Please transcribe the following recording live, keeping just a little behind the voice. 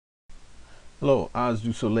Hello, Oz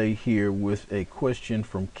du Soleil here with a question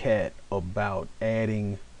from Kat about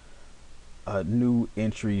adding new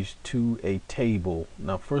entries to a table.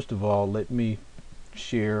 Now, first of all, let me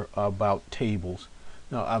share about tables.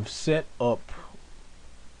 Now, I've set up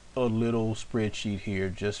a little spreadsheet here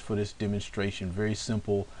just for this demonstration. Very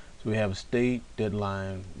simple. So we have a state,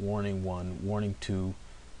 deadline, warning 1, warning 2,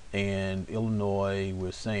 and Illinois,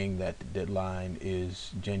 we're saying that the deadline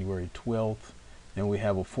is January 12th. And we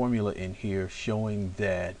have a formula in here showing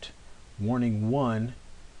that warning 1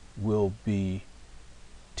 will be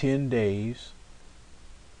 10 days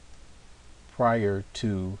prior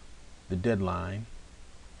to the deadline,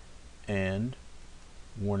 and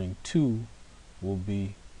warning 2 will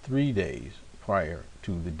be 3 days prior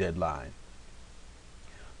to the deadline.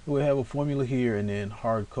 So we have a formula here and then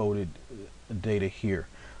hard-coded data here.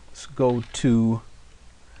 Let's go to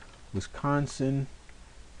Wisconsin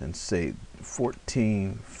and say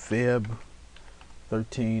 14 Feb.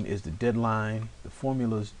 13 is the deadline. The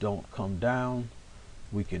formulas don't come down.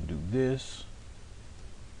 We can do this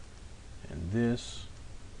and this,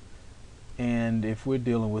 and if we're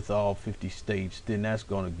dealing with all 50 states, then that's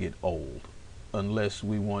going to get old unless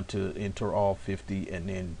we want to enter all 50 and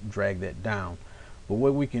then drag that down. But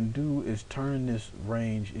what we can do is turn this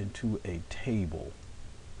range into a table.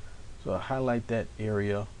 So I highlight that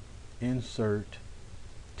area, insert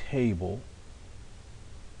table,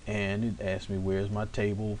 and it asks me where's my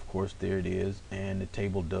table. Of course, there it is, and the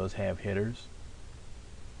table does have headers.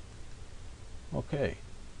 Okay,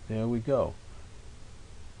 there we go.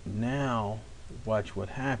 Now watch what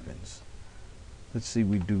happens. Let's see,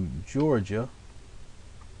 we do Georgia.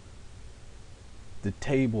 The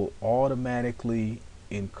table automatically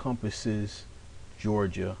encompasses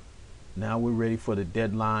Georgia. Now we're ready for the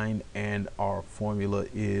deadline and our formula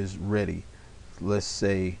is ready. Let's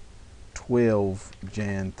say 12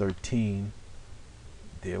 Jan 13.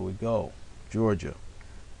 There we go, Georgia.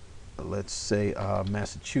 Let's say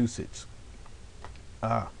Massachusetts.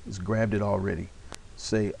 It's grabbed it already.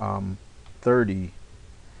 Say 30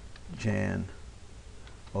 Jan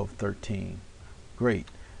of 13. Great.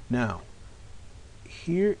 Now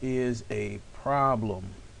here is a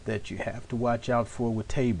problem that you have to watch out for with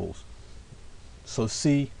tables. So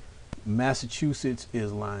see, Massachusetts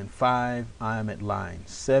is line 5. I'm at line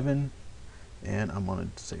 7, and I'm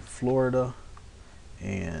going to say Florida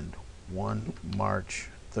and 1 March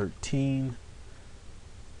 13.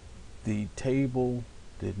 The table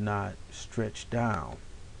did not stretch down.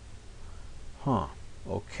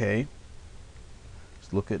 Okay.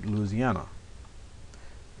 Let's look at Louisiana.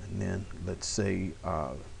 And then let's say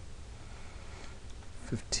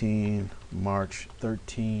 15 March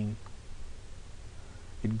 13.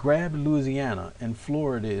 It grabbed Louisiana, and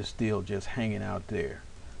Florida is still just hanging out there.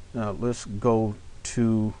 Now let's go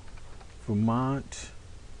to Vermont.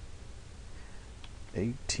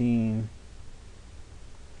 18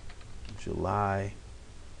 July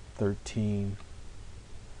 13.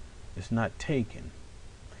 It's not taken.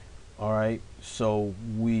 All right, so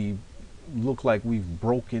we look like we've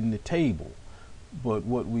broken the table, but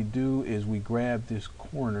what we do is we grab this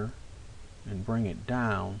corner and bring it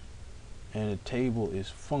down, and the table is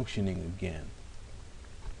functioning again.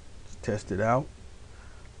 Let's test it out.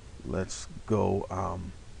 Let's go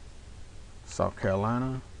South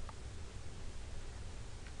Carolina,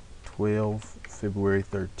 12 February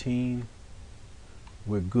 13.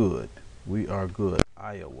 We're good. We are good.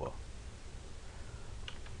 Iowa,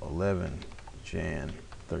 11 Jan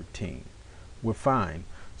 13. We're fine.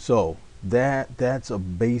 So that's a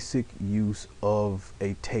basic use of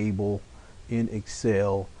a table in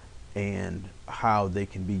Excel and how they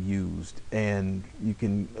can be used. And you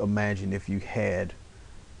can imagine if you had,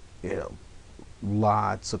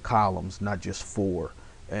 lots of columns, not just 4,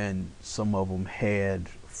 and some of them had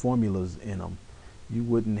formulas in them, you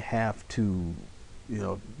wouldn't have to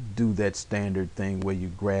do that standard thing where you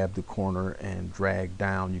grab the corner and drag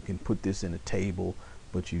down. You can put this in a table,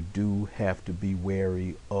 but you do have to be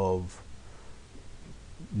wary of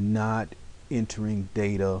not entering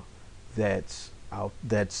data that's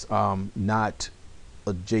not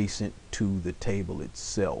adjacent to the table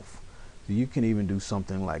itself. So you can even do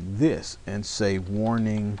something like this and say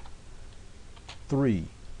warning 3.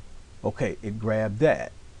 Okay, it grabbed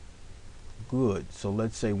that. Good. So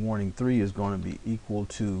let's say warning 3 is going to be equal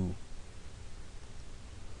to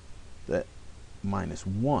that minus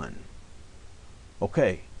 1.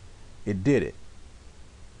 Okay, it did it.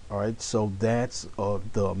 All right, so that's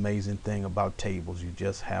the amazing thing about tables. You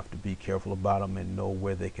just have to be careful about them and know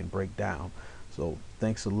where they can break down. So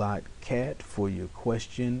thanks a lot, Kat, for your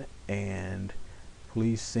question, and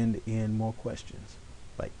please send in more questions.